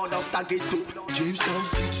blood of the ghetto. Jamestown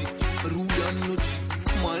city, rude and naughty,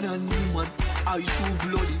 man and woman, I so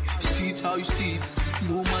bloody. See it how you see it,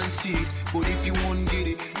 no man see it. But if you won't get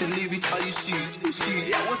it, then leave it how you see it. See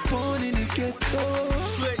it. I was born in the ghetto,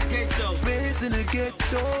 straight ghetto, raised in the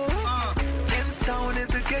ghetto. Jamestown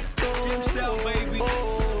is a ghetto. Jamestown, baby.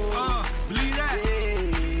 Believe that.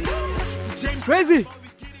 James Crazy.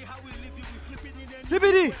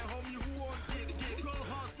 CBD.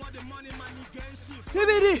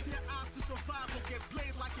 CBD.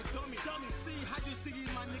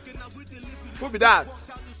 Who be that?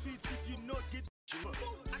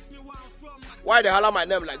 Why they holler my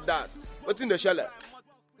name like that? What's in the shell?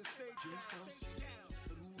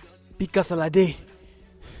 Pika Salade,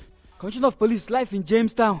 Commissioner of Police, life in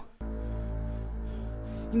Jamestown.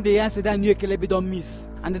 In the answer that new Kelebe don't miss,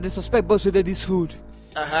 and the suspect boss with this hood.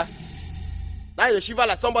 Now you shiver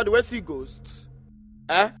like somebody where see ghosts.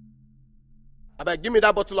 I beg, give me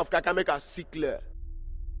that bottle of kaka, make us see clear.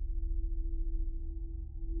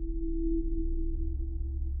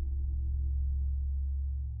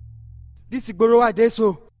 This is Igboro I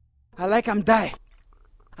so. I like him die.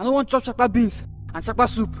 I don't want chop chakpa beans and chakpa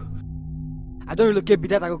soup. I don't relocate be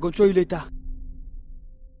that, I will control you later.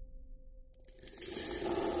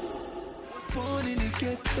 Born in the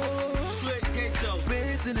ghetto, straight ghetto,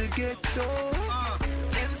 raised in the ghetto.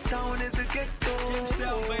 Jamestown is a ghetto.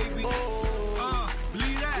 Jamestown, baby.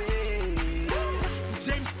 Believe that.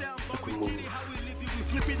 Jamestown, we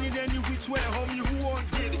flip it in any which way, homie. Who won't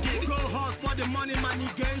get it? Go hard for the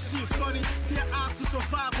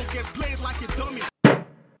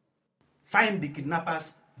find the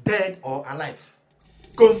kidnappers dead or alive.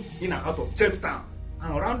 Come in and out of Jamestown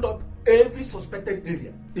and round up every suspected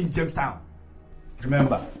area in Jamestown.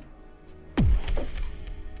 Remember,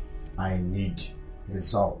 I need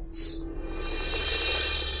results.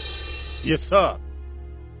 Yes, sir.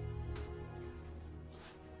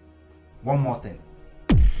 One more thing.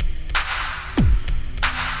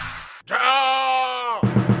 Joe!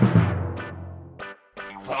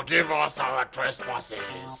 Forgive us our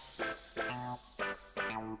trespasses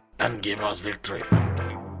and give us victory.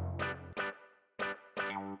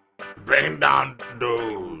 Bring down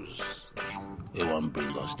those They won't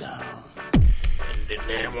bring us down. in the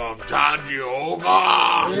name of Jah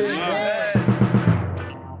Jehovah. Amen.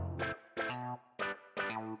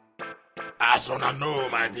 As soon as I know,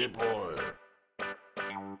 my people.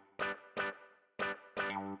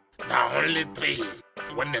 Now only 3.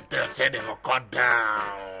 When the tail said they were cut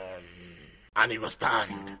down, and he will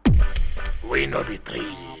stand. We no be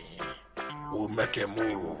 3. We'll make a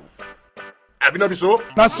move. I be not be so.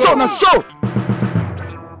 Now so.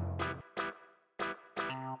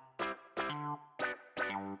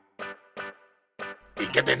 You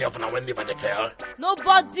get any of them when they fell?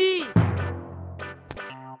 Nobody.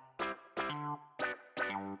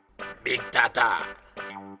 Big Tata.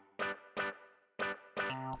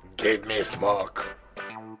 Give me smoke.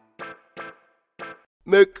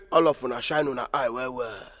 Make all of una shine on eye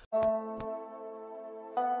well.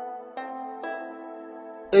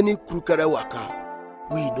 Any crooked waka,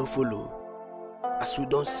 we no follow. As we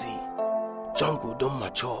don't see, jungle don't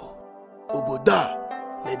mature. Oboda,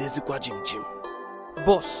 nedezi kwa jim.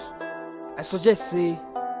 Boss, I suggest say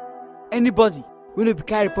anybody wey no be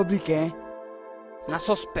carry republic na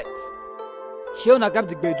suspect. Shey una grab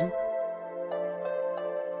the gbedu.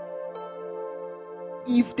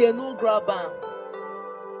 If they no grab am,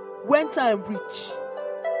 when time reach,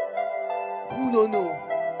 who no know,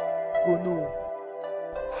 go know.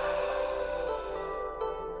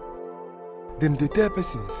 Dem dey tell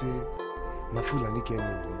person say na Fulani get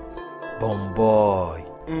no. Bomboy.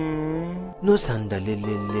 No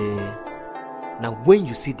sandalelele. Now when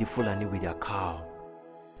you see the Fulani with their cow,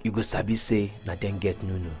 you go sabi say na dem get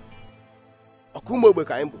nunu. Okumogbe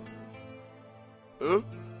ka imbo.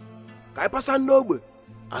 Ka ipasa nogbe.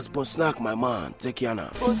 As bon snack my man, take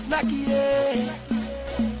yana. Bon snack ye.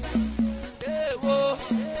 Wo.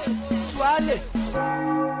 Tuale.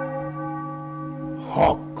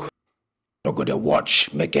 Hawk. No go to watch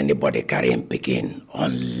make anybody carry him picking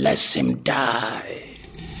unless him die.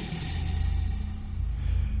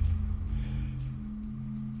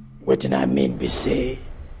 Wetin I mean be say,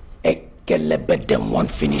 Ekelebe them won't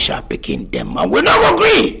finish our picking them and we not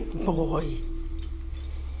agree. Boy,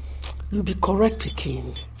 you be correct,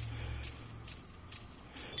 Pekin.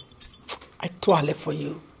 I toilet for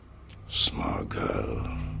you. Small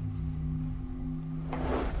girl.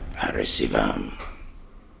 I receive him.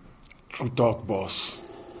 True talk, boss.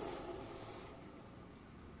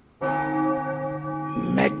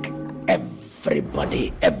 Make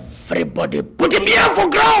everybody put him here for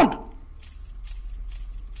ground.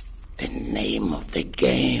 The name of the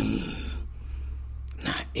game,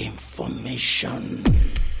 na information.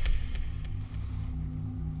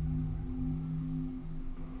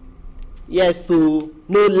 Yes, so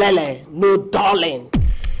no lele, no darling.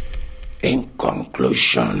 In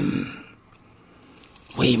conclusion,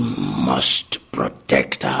 we must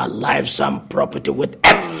protect our lives and property with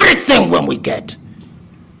everything when we get.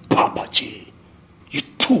 Papa J, you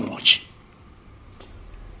too much.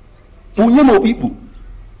 Unyemo Ibu,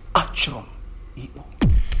 Achron Ibu.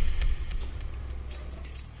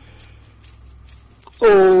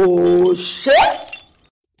 Oh shit!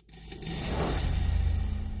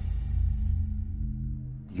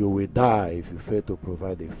 You will die if you fail to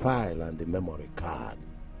provide the file and the memory card.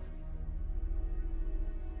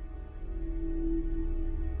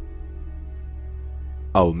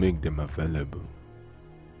 I'll make them available.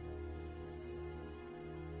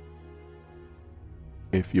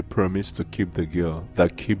 If you promise to keep the girl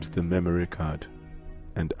that keeps the memory card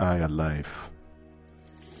and I alive.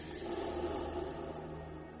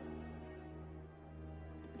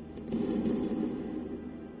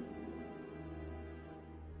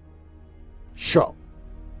 Sure,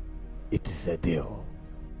 it is a deal.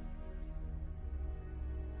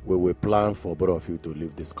 We will plan for both of you to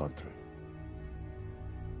leave this country.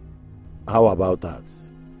 How about that?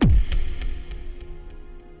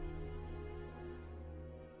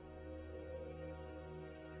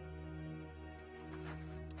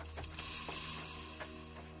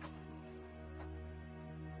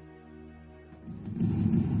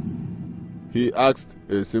 He asked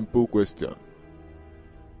a simple question.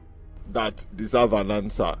 that deserve an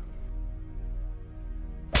answer.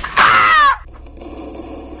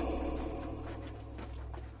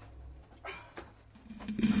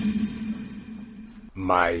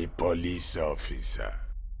 My police officer.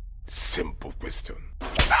 Simple question.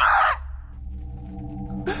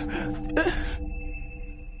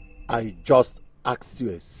 I just asked you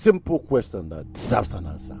a simple question that deserves an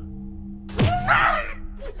answer.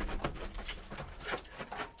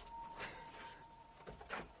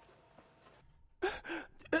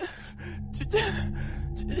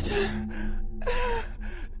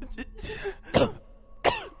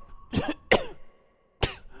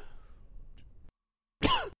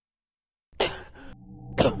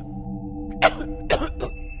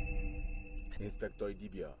 Inspector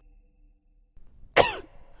Idibia,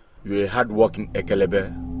 you're a hard-working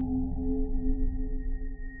Ekelebe.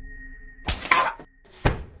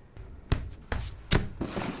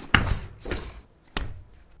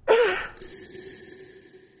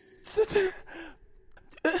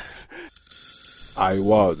 I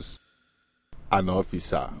was an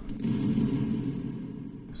officer.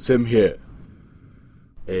 Same here.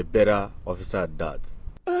 A better officer at that.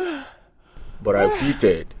 But I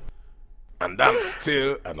quitted. And I'm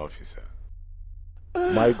still an officer.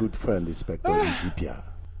 My good friend, Inspector Idibia,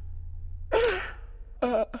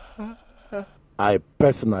 I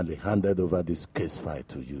personally handed over this case file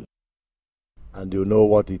to you. And you know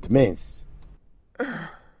what it means.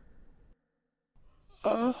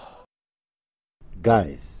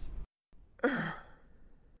 Guys,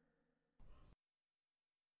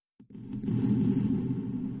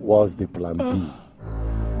 what's the plan B?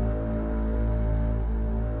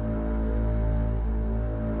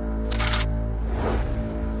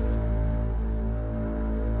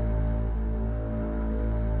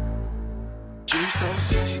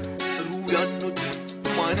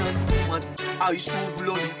 I so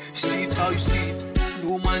bloody, see it how you see it.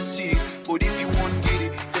 No man see it, but if you want get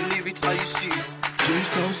it, then leave it how you see it.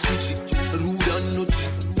 Jamestown City, rude and naughty,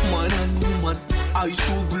 man and woman. I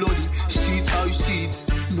so bloody, see it how you see it.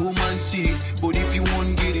 No man see it, but if you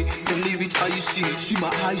want get it, then leave it how you see it. See my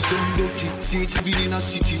eyes done dirty, see it even in a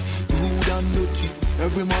city, rude and naughty.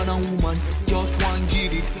 Every man and woman just want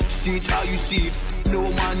get it, see it how you see it. No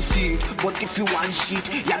man see it, but if you want shit,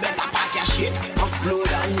 you better pack your shit. Cause blood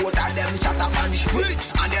and water them shut up on the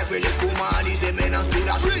streets. And every little man is a menace to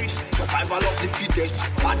the streets. Survival of the fittest,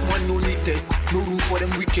 bad man no need test. No room for them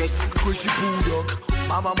wicked, crazy bulldog,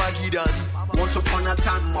 Mama Armageddon. Once upon a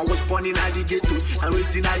time, I was born in the ghetto and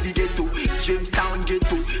raised in the ghetto. Jamestown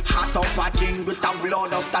ghetto, heart of a king with the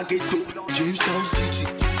blood of the ghetto. Jamestown City,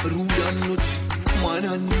 rude and naughty, man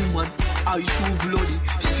and woman. I so bloody,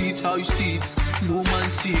 see it how you see it. No man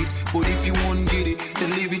see it, but if you want get it, then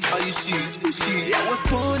leave it how you see it. See it. I was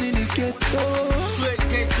born in the ghetto, straight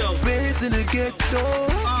ghetto, raised in the ghetto.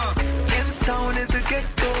 Jamestown is a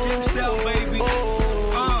ghetto. Jamestown, baby.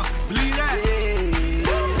 Believe that.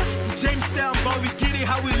 Yeah. Jamestown, but we get it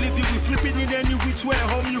how we live it. We flip it in any which way,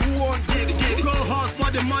 homie. Who won't get it? Get it. Go hard for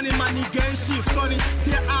the money, money game shit funny.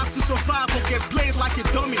 Tear off to survive or get played like a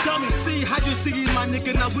dummy. See how you see it, my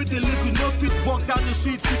nigga. Now we deliver. No fit walk down the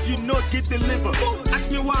streets if you not get delivered. Ask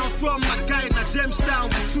me where I'm from, my guy in a Jamestown.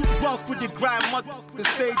 We too rough with the grind, mother the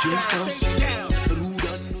stage. Jamestown,